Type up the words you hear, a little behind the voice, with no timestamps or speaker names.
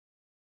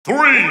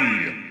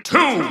3, 2,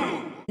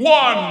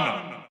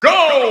 1,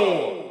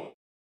 go!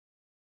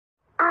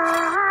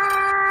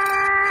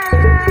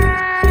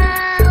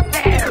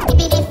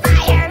 Skibidi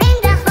fire in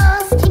the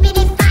hole,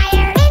 skibidi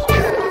fire in the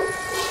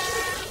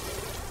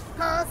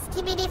hole,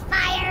 skibidi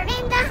fire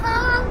in the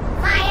hole,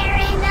 fire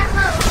in the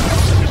hole.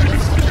 Skibidi,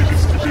 skibidi,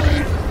 skibidi.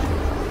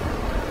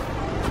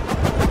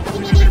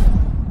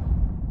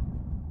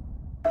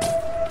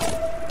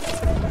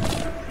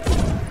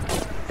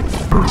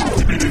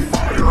 Skibidi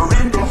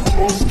fire in the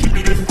hole,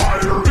 skibidi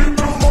fire in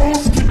the hole,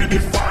 skibidi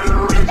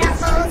fire in the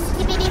hole,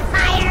 Skibidi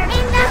fire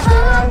in the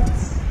hole.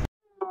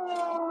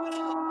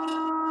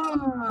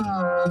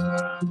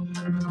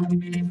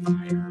 skibidi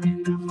fire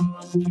in the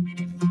hole,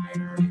 skibidi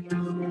fire in the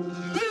hole,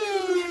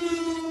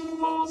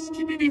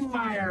 skibidi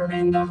fire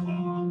in the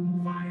hole,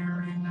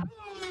 fire in the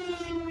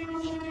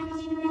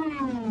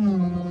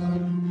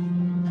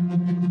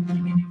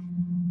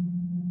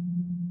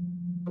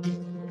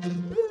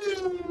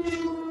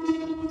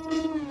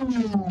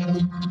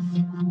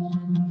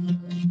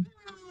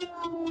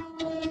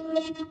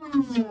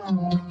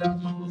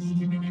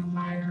skibidi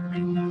fire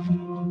in the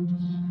hole.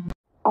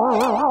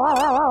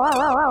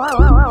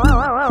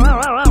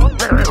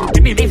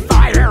 Skibidi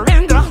fire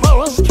in the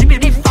hole,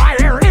 skibidi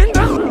fire in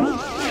the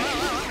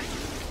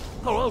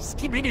hole,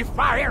 skibidi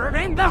fire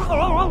in the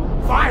hole,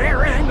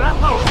 fire in the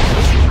hole.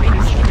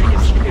 Skibidi, skibidi,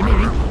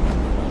 skibidi.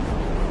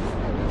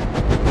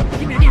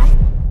 Skibidi.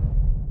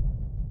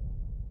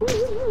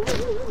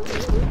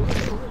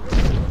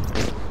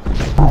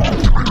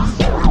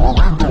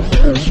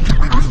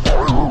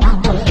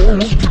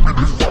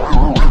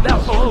 The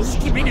hole,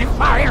 skibidi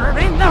fire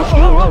in the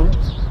hole.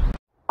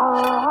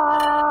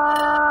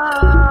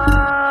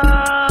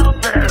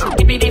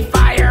 Skibidi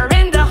fire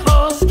in the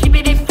hole,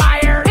 skibidi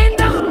fire in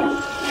the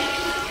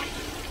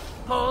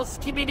hole,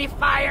 skibidi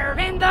fire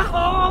in the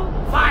hole,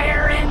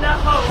 fire in the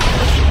hole.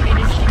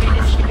 Skibidi,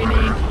 skibidi,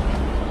 skibidi.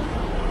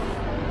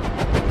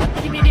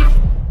 Skibidi.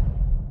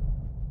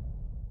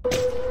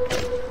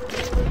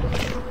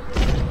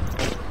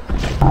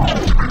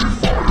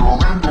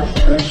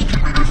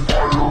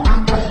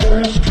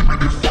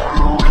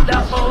 The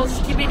hole,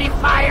 skibidi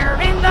fire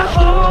in the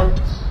hole.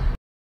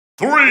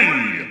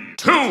 3,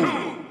 2,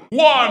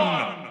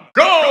 1,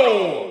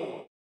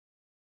 go!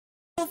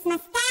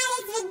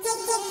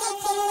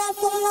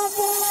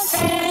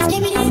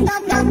 Skibidi,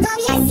 stop, stop, stop,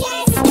 yes, yes.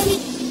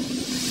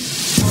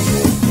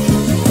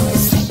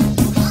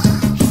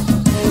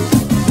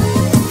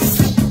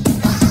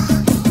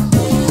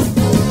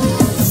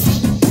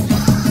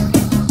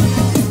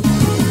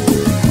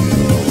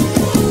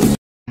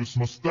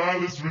 My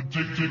style is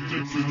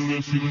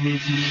ridiculous.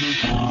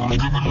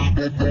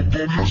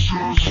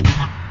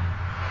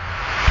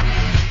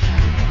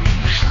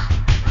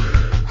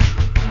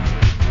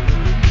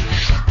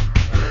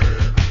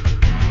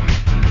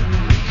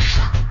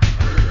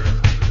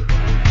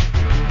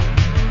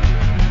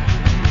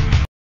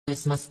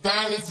 My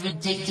style is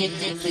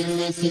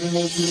ridiculous.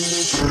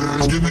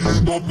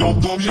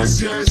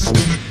 Yes,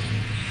 yes.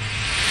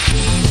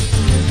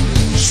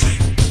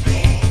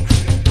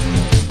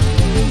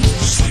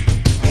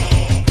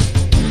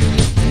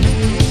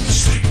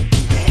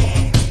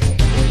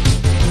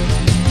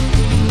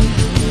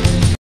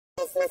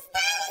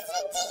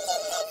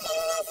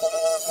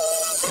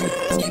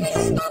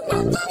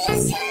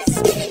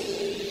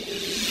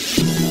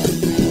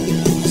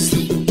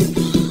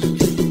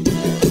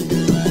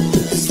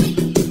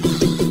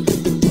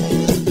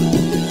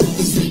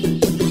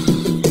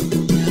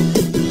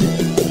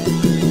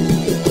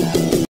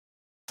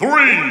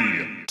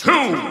 Three,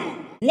 two,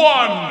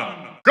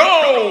 one,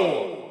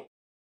 go!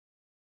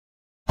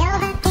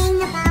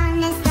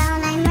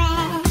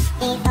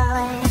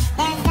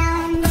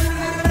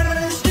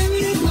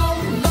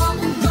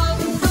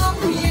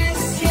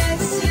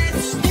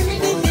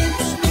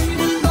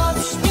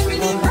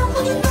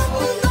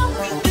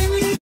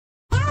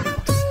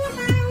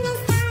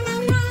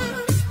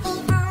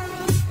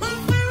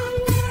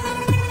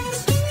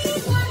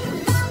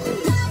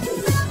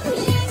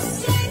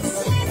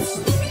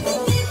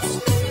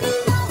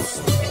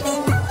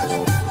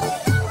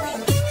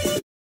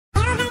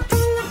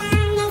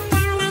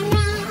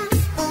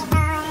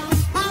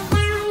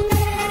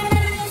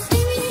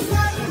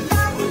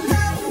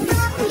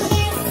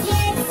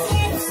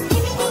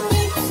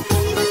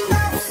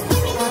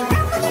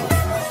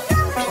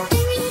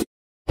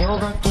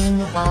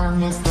 On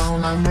this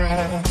throne, I'm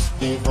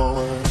ready for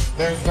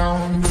the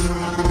zone.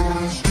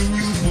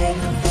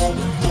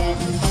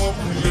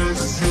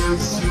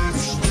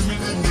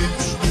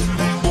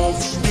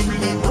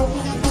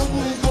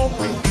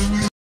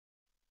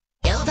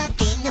 You're the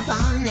king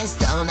upon this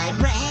throne, I'm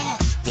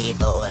ready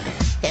for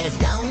the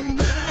zone.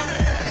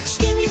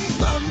 Skibidi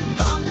bum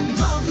bum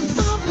bum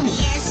bum,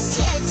 yes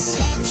yes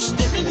yes.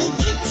 Skibidi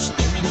dip,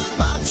 skibidi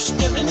bop,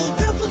 skibidi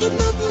bubble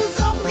bubble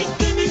bubble.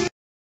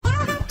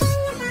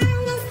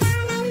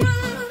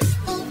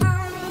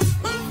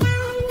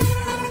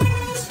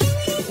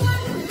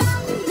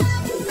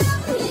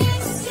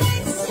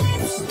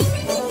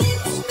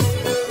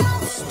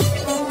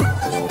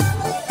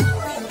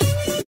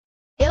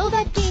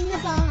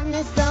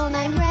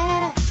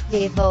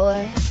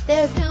 before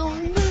there's no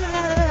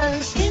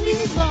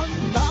skibbity bop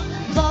bop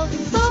bop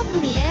bop.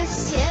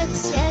 Yes,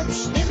 yes,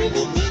 yes.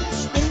 Skibbity dip,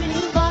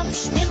 skibbity bop,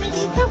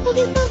 skibbity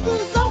bubbledy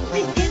bubble bop,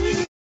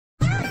 skibbity.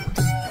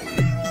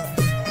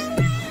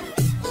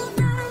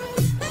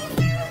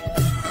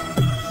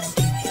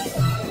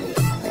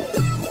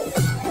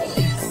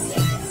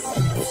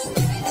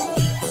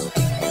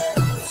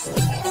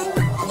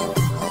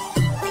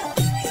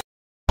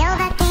 Feel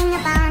that thing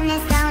upon the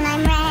stone,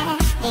 I'm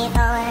ready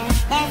for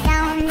the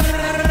zone.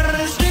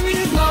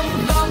 Skibidi bop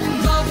bop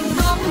bop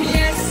bop.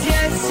 Yes,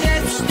 yes,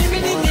 yes.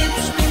 Skibidi dip,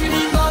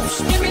 skibidi bop,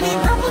 skibidi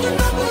bubbledy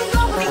bubble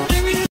bop,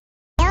 skibidi.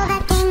 Feel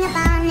that thing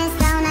upon the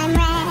stone, I'm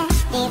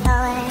ready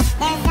for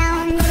the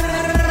zone.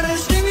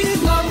 Skibidi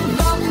bop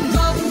bop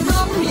bop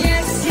bop.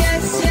 Yes,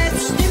 yes, yes.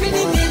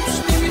 Skibidi dip,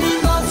 skibidi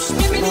bop,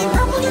 skibidi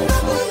bubbledy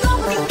bubble bop,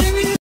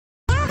 skibidi.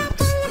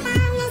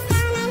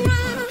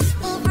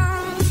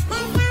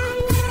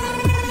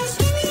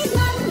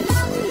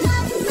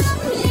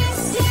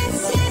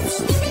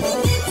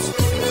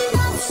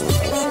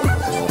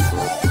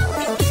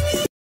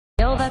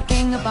 Kill the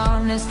king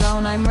upon his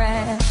throne, I'm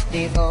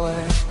ready for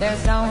their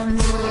stone.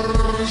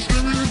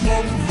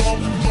 Skibbity bop bop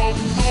bop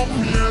bop.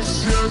 Yes,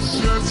 yes,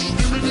 yes.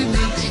 Skibbity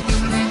dip,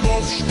 skibbity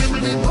bop,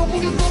 skibbity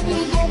bubbledy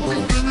bubble bop,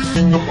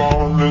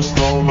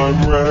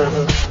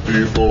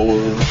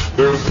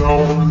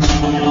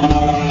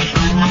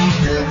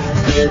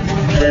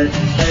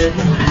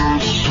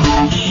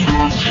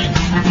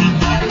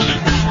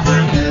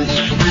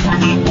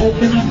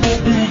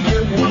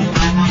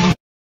 skibbity.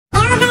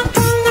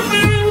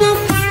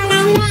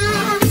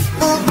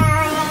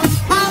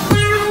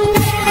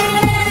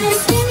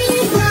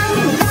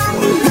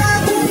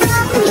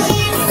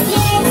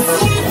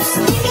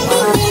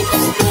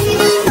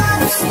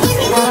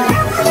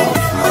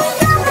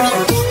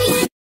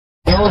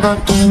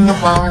 King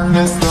upon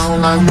his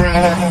throne, I'm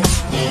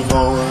ready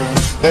for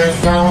their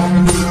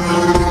throne.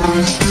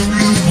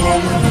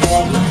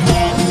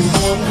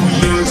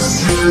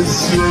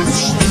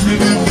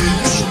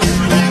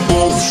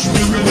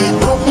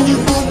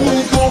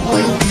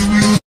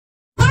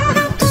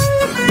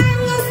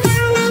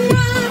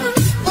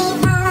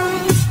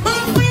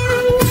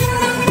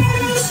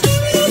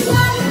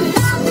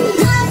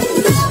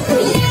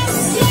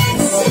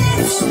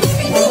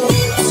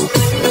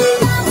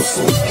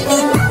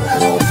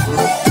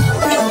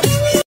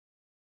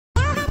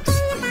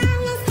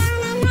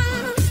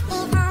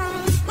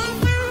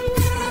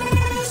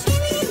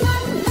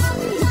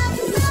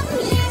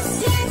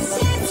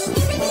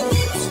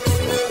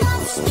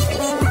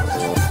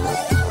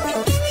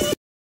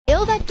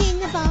 Kill the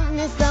king upon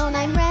his throne,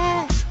 I'm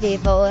ready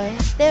for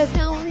their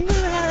throne.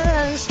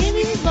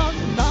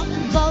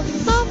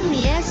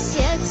 Yes,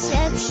 yes,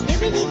 yes.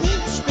 Skibbity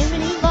dip,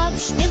 skibbity bop,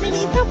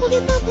 skibbity bubbledy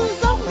bubble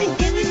bop,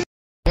 skibbity.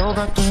 Kill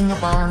the king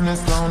upon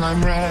his throne,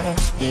 I'm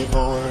ready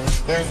for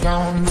their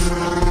throne.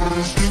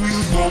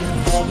 Skibbity bop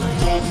bop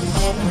bop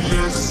bop.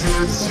 Yes,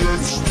 yes,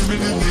 yes.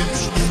 Skibbity dip,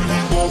 skibbity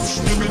bop,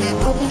 skibbity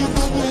bubbledy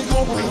bubble bop,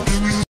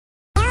 skibbity.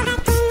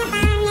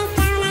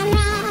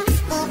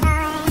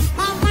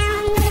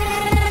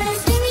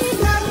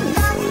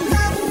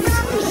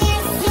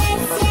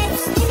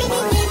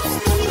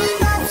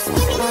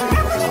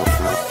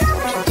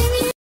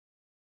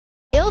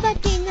 Kill the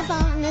king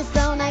upon his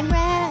throne, I'm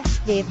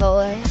ready for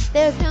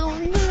their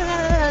throne.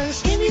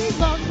 Skibbity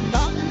bop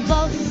bop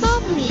bop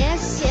bop.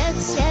 Yes,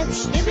 yes,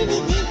 yes. Skibbity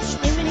dip,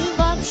 skibbity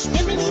bop,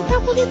 skibbity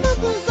bubbledy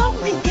bubble bop,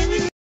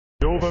 skibbity.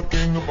 Kill the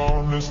king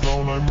upon his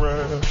throne, I'm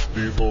ready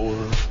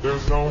for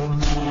their throne.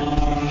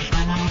 Skibbity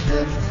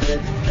bop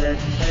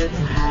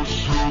bop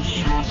bop bop.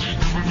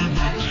 Yes,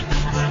 yes, yes.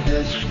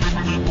 Skibbity dip, skibbity bop,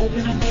 skibbity bubbledy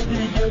bubble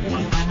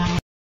bop, skibbity.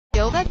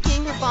 Kill the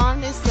king upon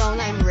his throne,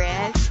 I'm ready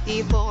for their throne. Kill the king upon his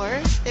throne, I'm ready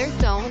for their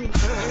throne.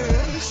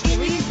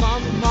 Skibbity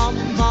bop bop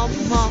bop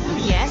bop.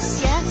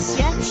 Yes, yes,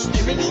 yes.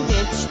 Skibbity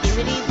dip,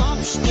 skibbity bop,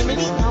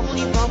 skibbity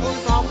bubbly bubble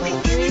bop,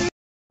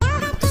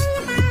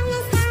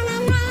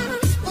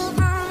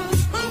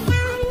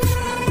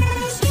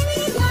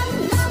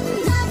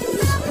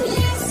 skibbity.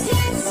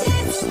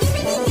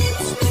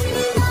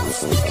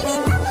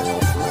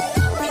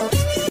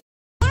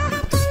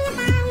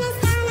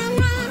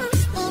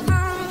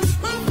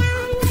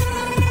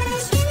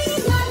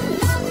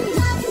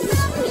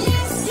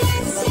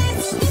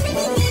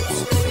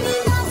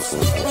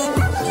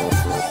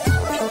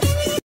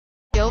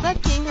 Kill the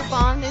king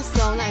upon his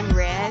throne, I'm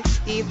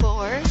ready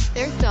for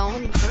their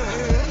throne. Skibbity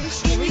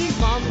bop bop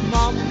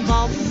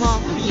bop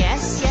bop.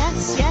 Yes,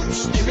 yes, yes.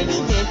 Skibbity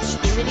dip,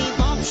 skibbity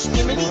bop,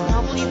 skibbity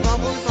bubbly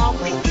bubble bop,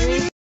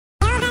 skibbity.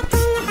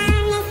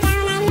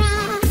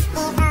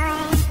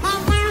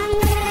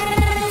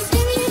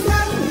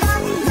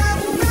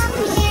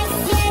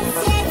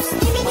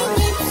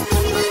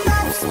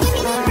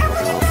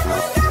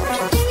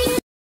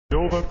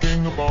 Kill the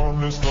king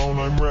upon his throne,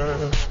 I'm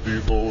ready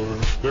for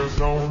their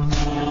throne.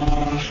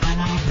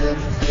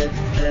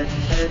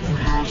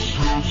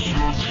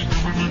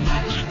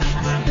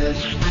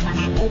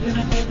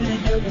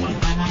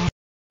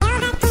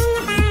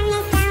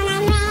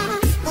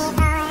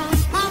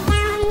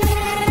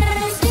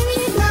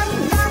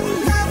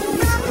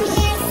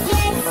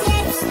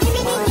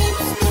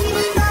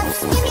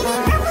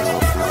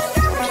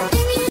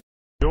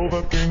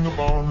 the king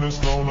upon this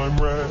throne, I'm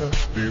ready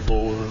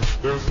for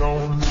there's no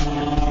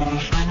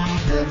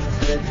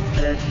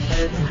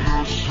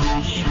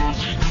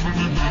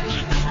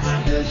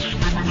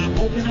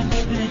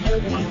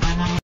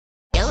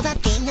You're the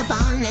king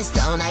upon this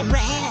throne, I'm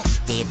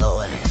ready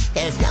for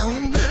there's no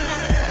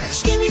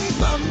Skibidi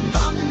bum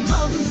bum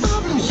bum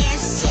bum,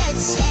 yes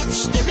yes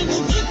yes, skibidi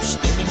dip,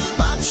 skibidi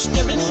bop,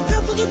 skibidi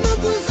bubbly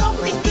bubbles,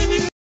 always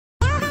skibidi.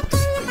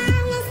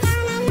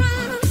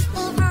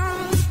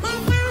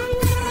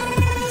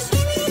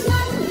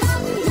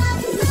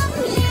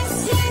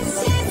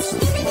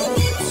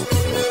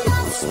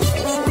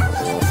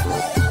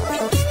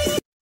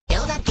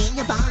 You're the king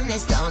upon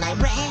this throne, I'm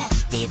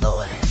ready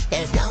for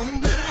there's no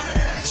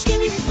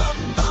skibidi bum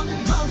bum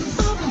bum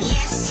bum,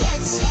 yes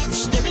yes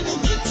yes, skibidi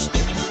dip,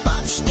 skibidi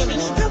bop,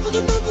 skibidi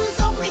bubbly bubbles,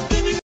 always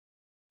skibidi.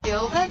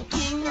 You're the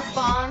king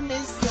upon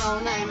this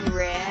throne, I'm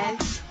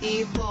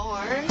ready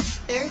for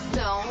their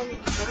throne.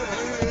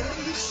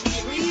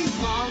 Skibidi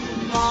bum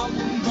bum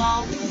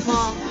bum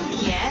bum,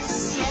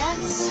 yes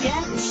yes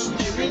yes,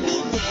 skibidi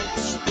dip,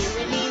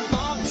 skibidi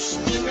bop,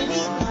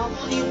 skibidi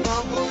bubbly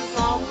bubbles,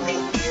 always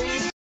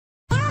skibidi.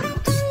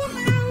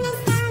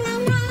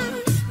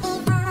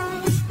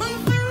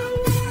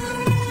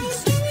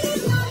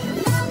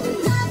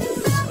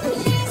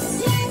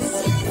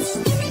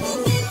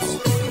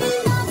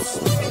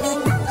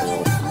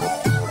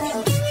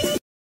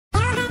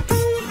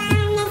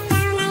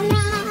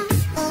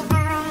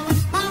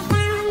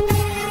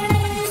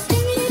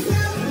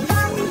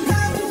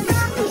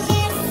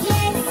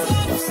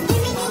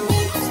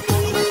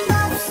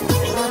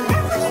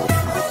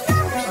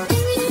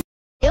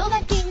 You're the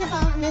king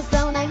upon this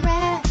throne, I'm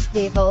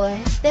ready for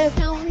there's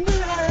no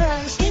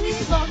skibidi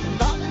bum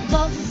bum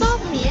bum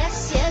bum,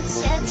 yes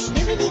yes yes,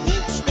 skibidi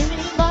dip,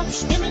 skibidi bop,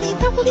 skibidi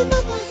bubbly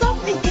bubbles,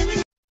 always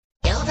skibidi.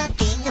 You're the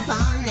king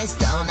upon this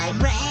throne,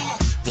 I'm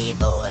ready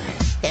for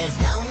there's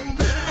no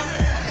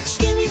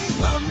skibidi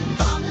bum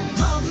bum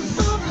bum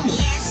bum,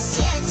 yes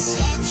yes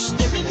yes,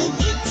 skibidi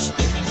dip,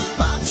 skibidi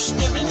bop,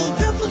 skibidi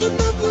bubbly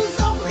bubbles,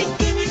 always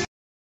skibidi.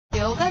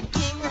 You're the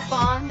king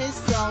upon this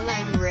throne,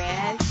 I'm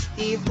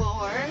ready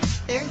for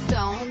their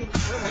throne.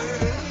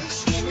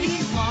 Skibidi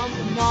bum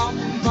bum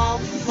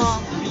bum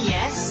bum,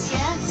 yes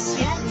yes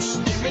yes,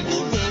 skibidi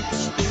dip,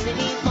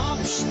 skibidi bop,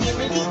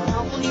 skibidi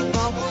bubbly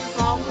bubbles,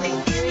 always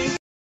skibidi.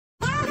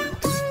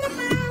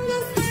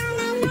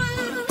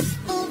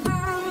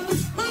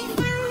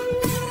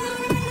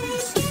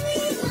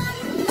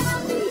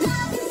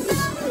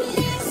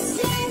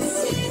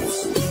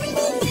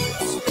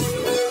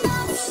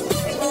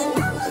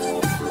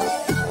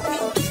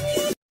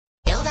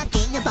 You're the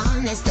king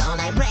upon this throne,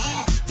 I'm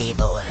ready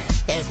for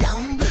there's no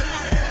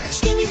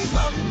skibidi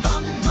bum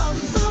bum bum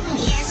bum,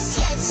 yes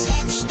yes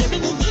yes,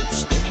 skibidi dip,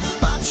 skibidi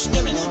bop,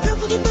 skibidi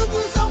bubbly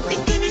bubbles, always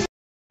skibidi.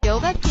 You're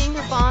the king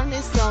upon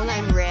this throne,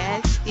 I'm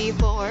ready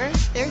for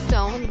their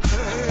throne.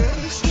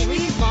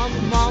 Skibidi bum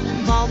bum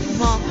bum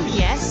bum,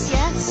 yes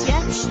yes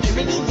yes,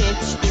 skibidi dip,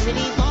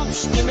 skibidi bop,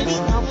 skibidi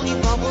bubbly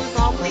bubbles,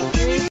 always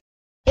skibidi.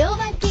 You're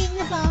the king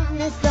upon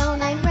this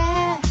throne, I'm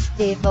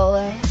ready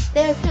for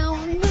there's no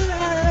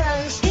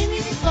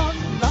skibidi bum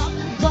bum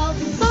bum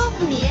bum,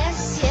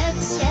 yes yes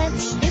yes,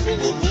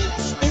 skibidi dip,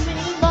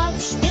 skibidi bop,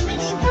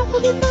 skibidi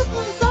bubbly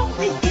bubbles,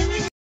 always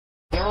skibidi.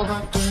 You're the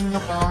king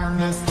upon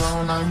this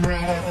throne, I'm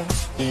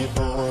ready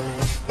for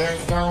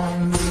there's no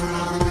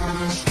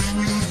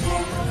skibidi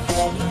bum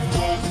bum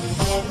bum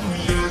bum,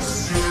 yes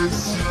yes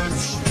yes,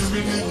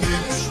 skibidi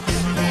dip,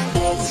 skibidi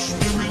bop,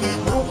 skibidi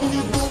bubbly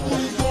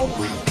bubbles,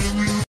 always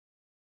skibidi.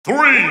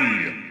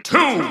 3, 2,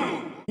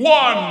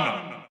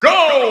 1, go!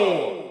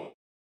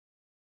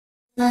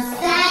 Yes,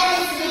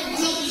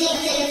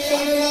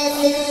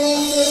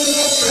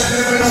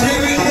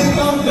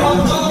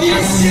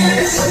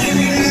 yes,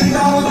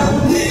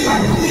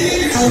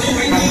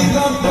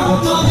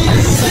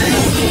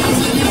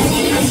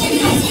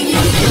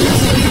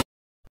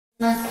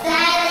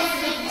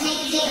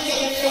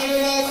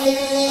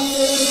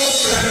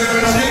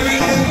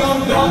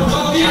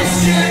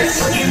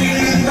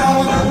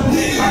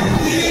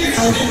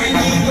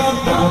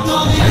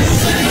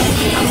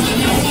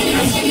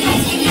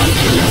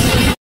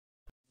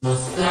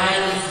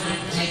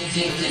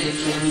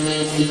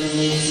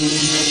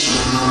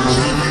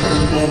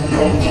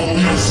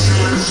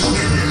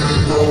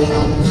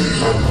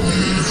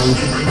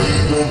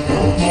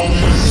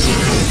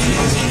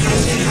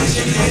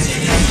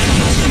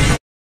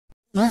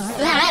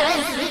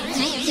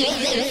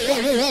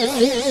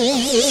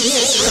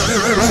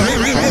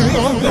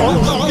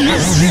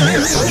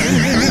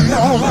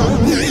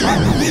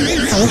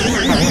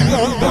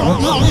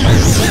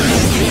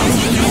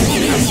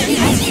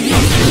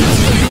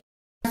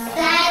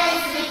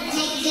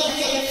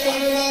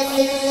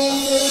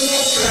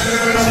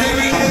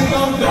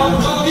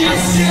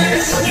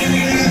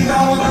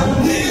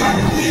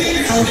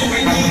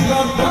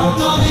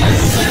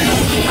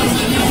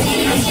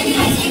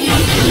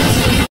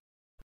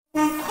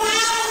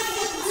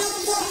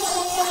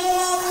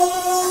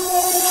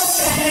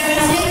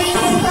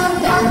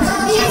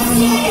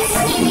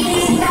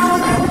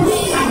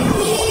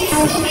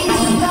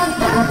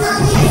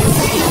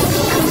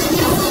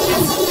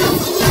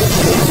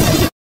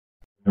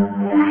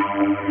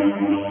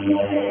 The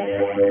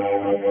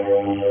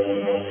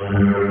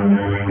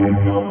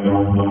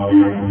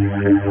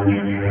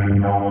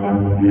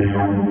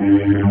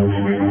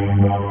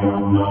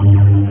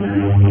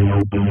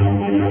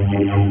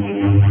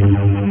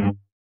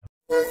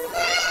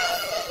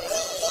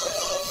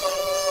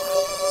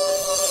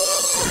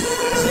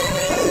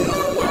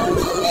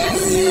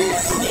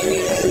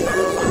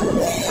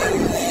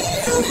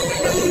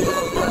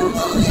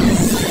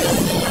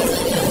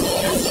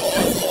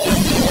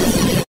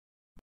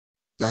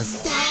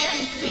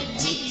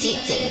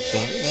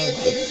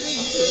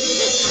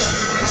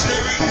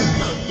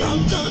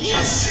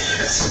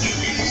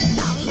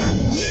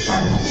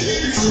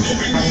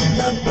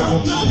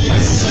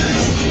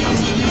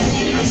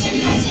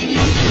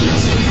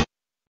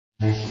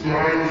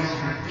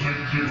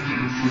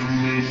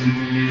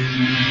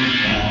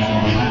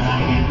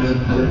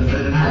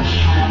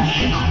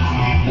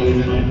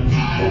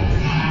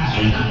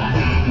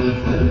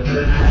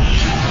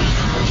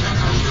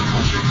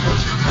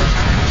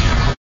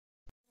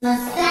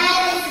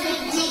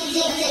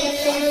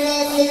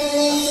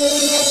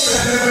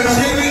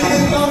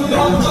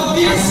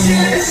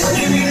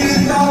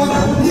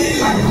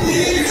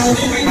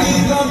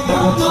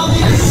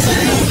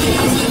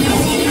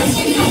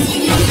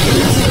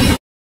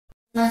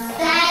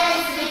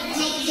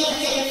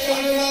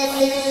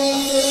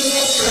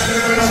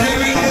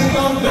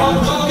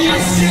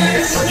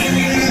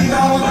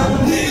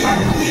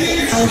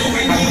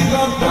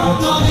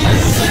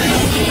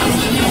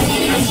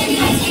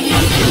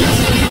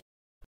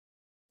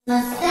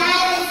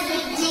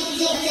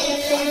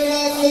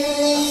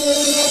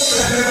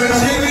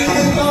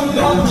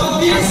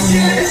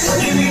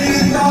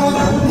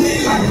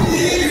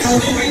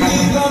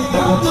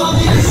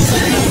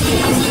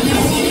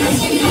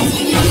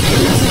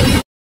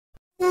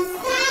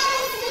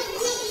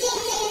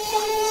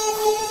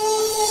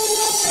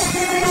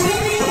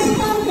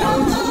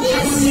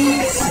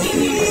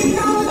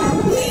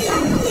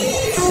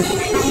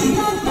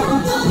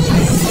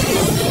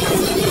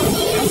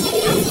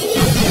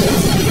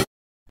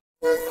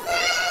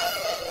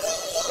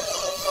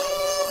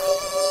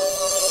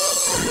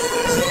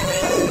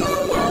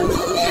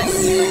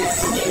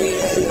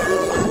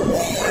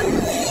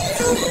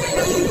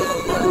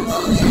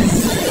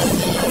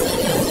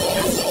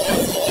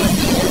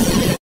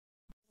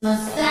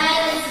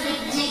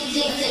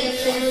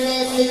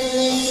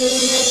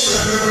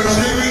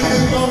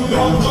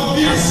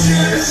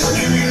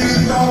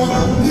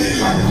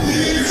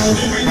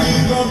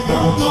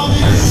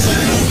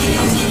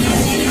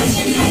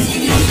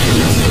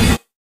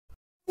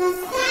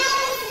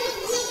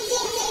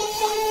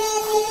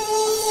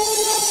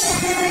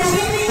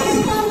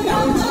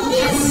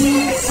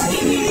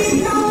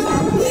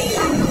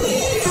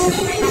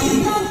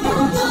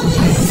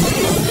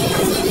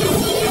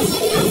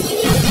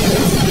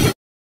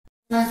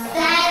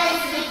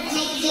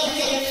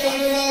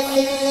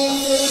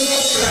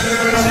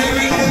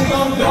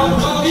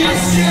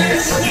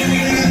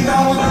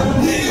silence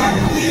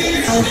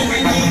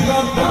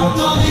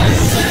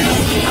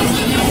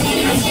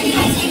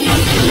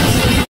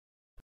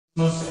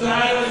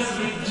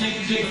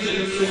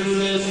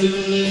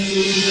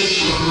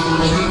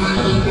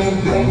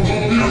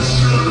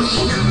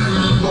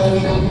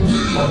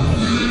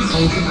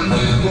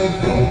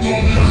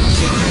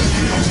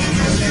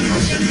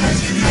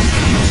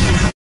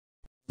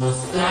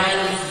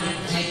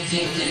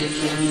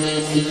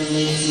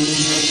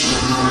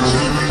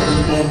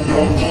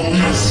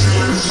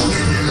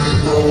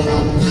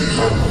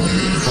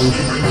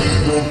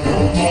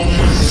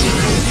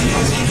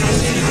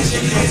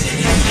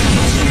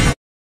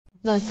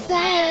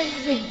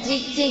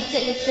predicted The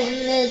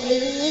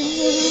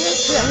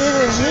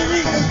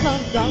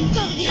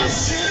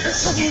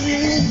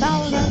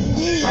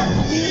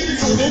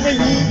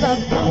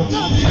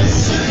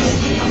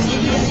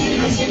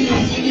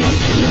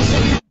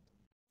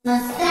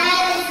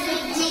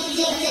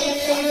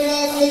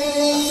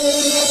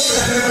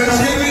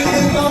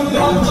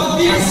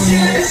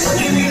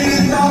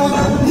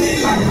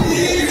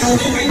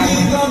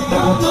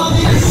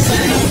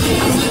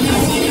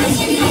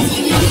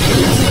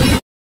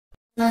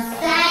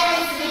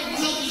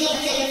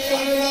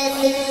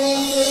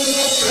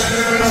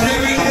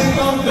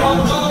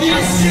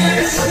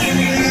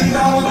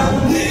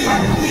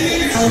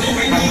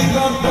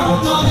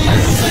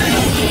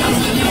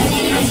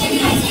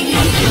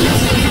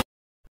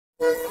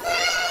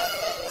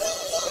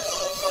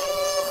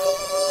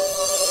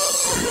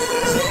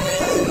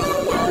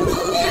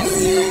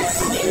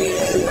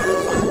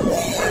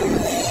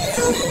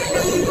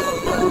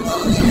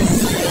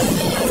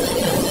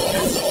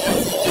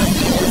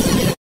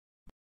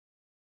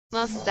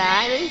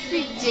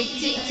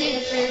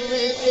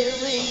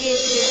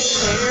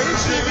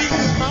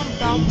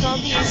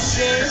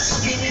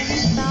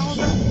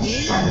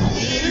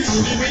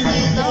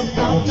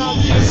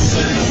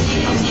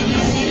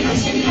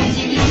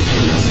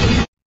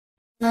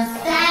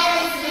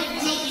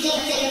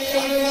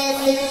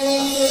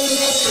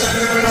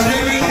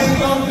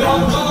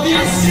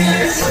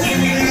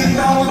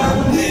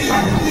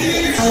silence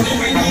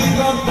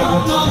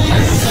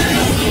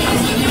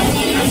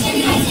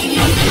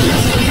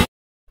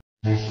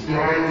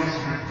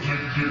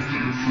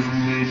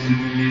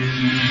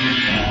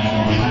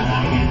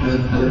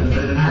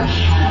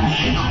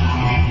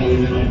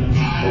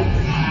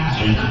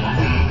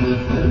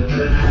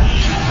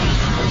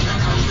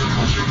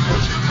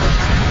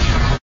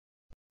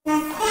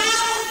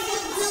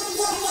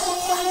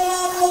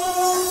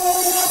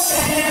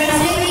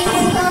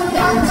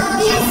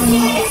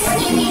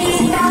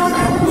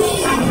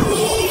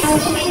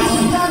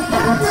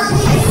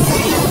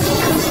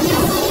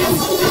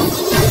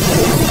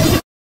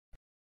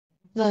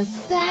The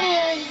silence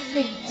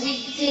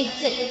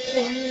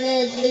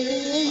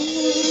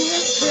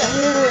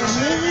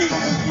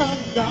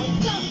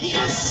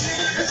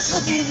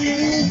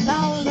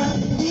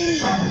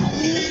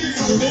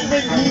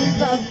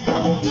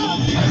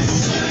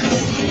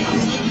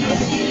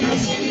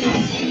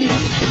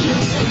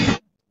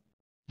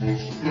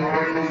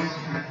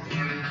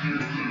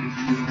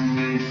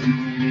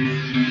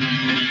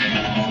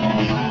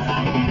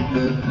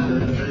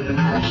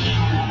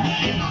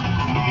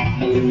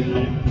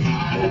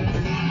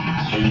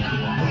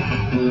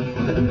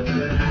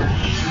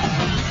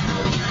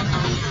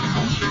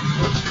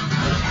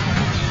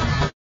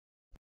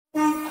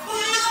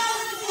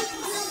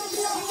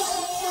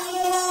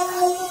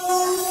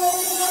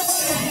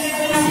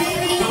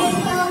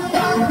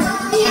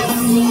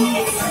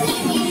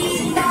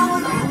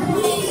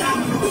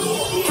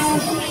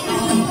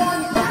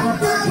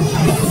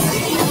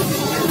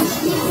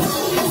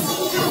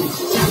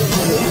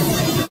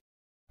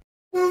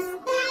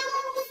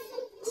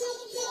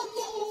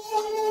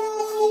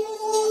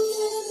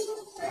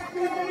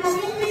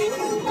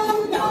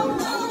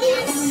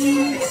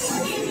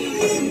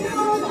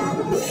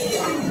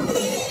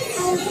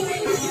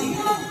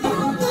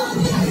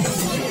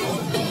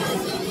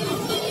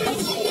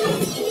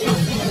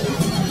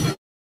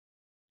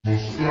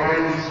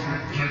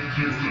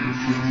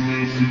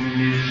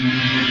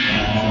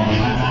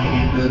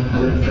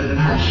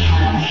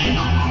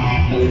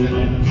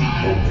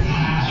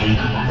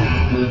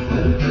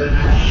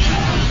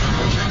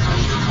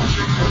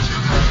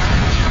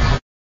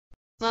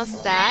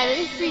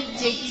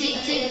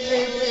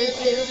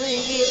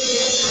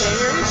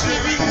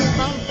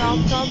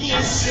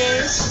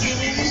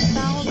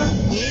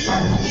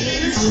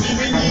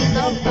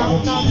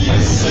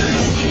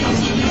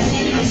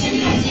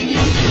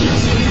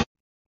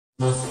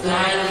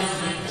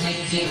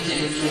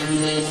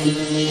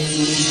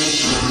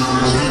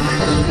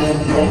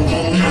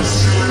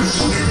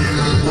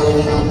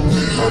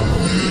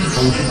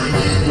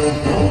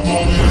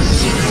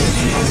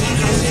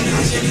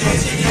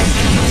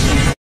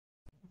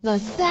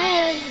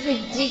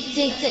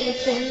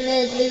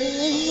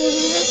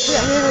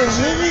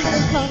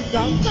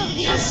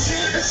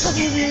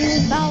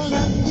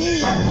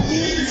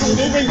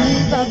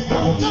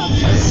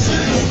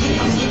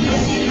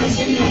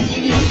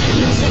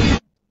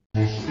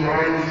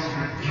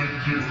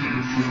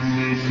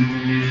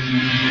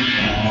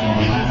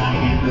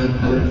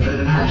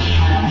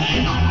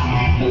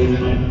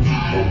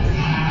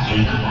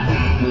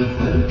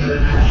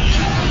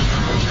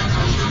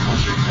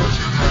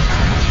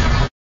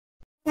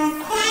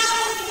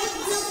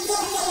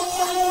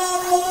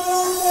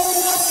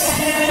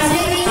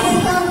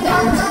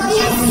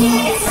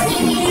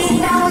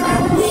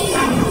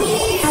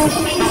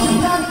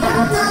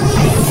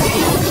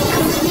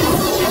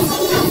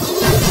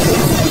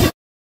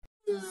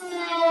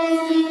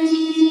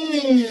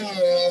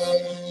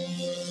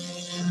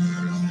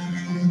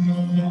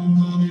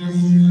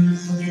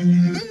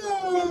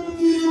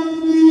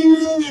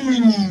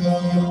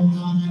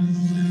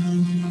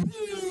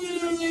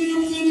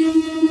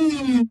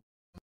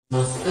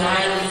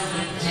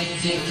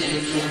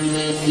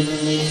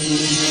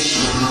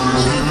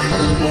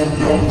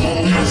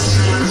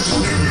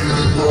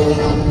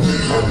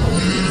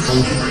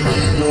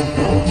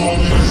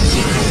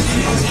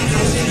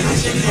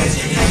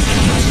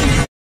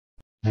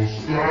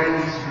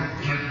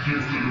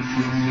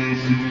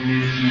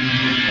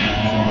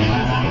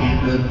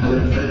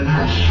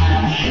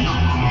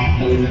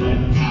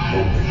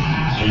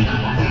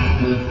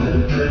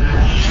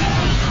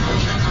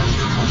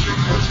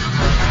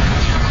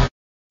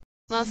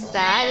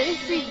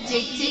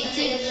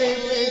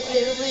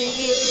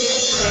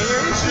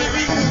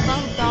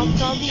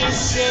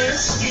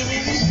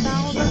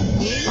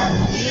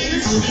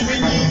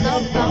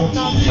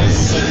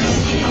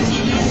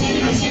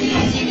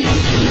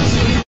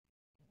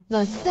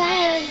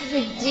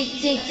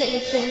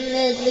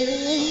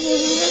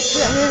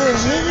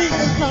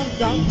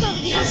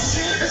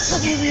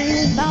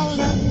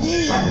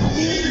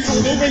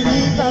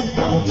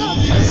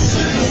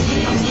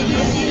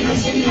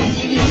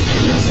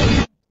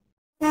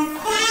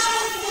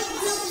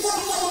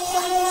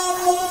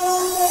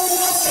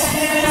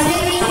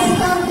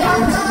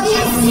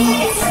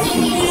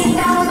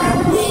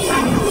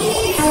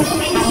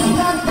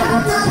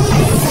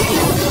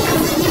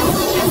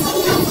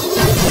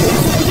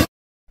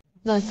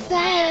The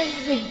silence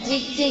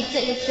predicted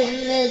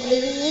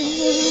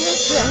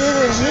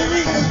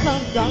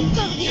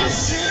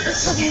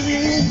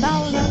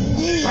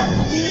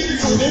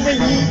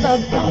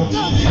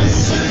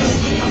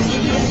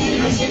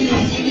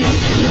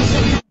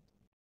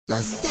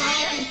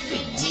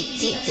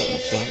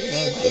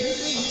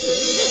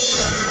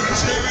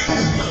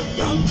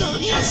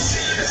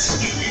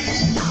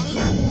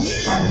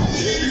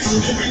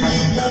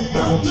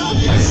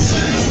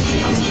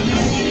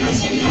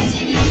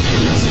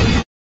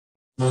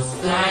The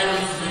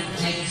silence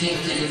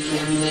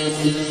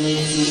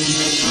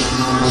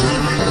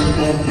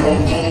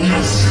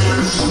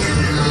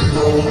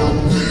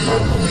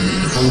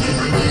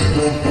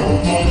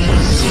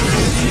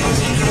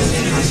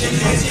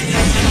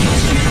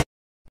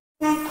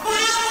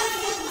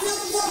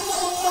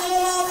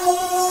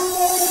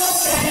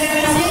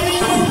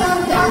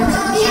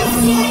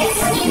Yes,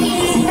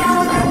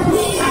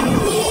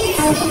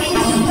 yes,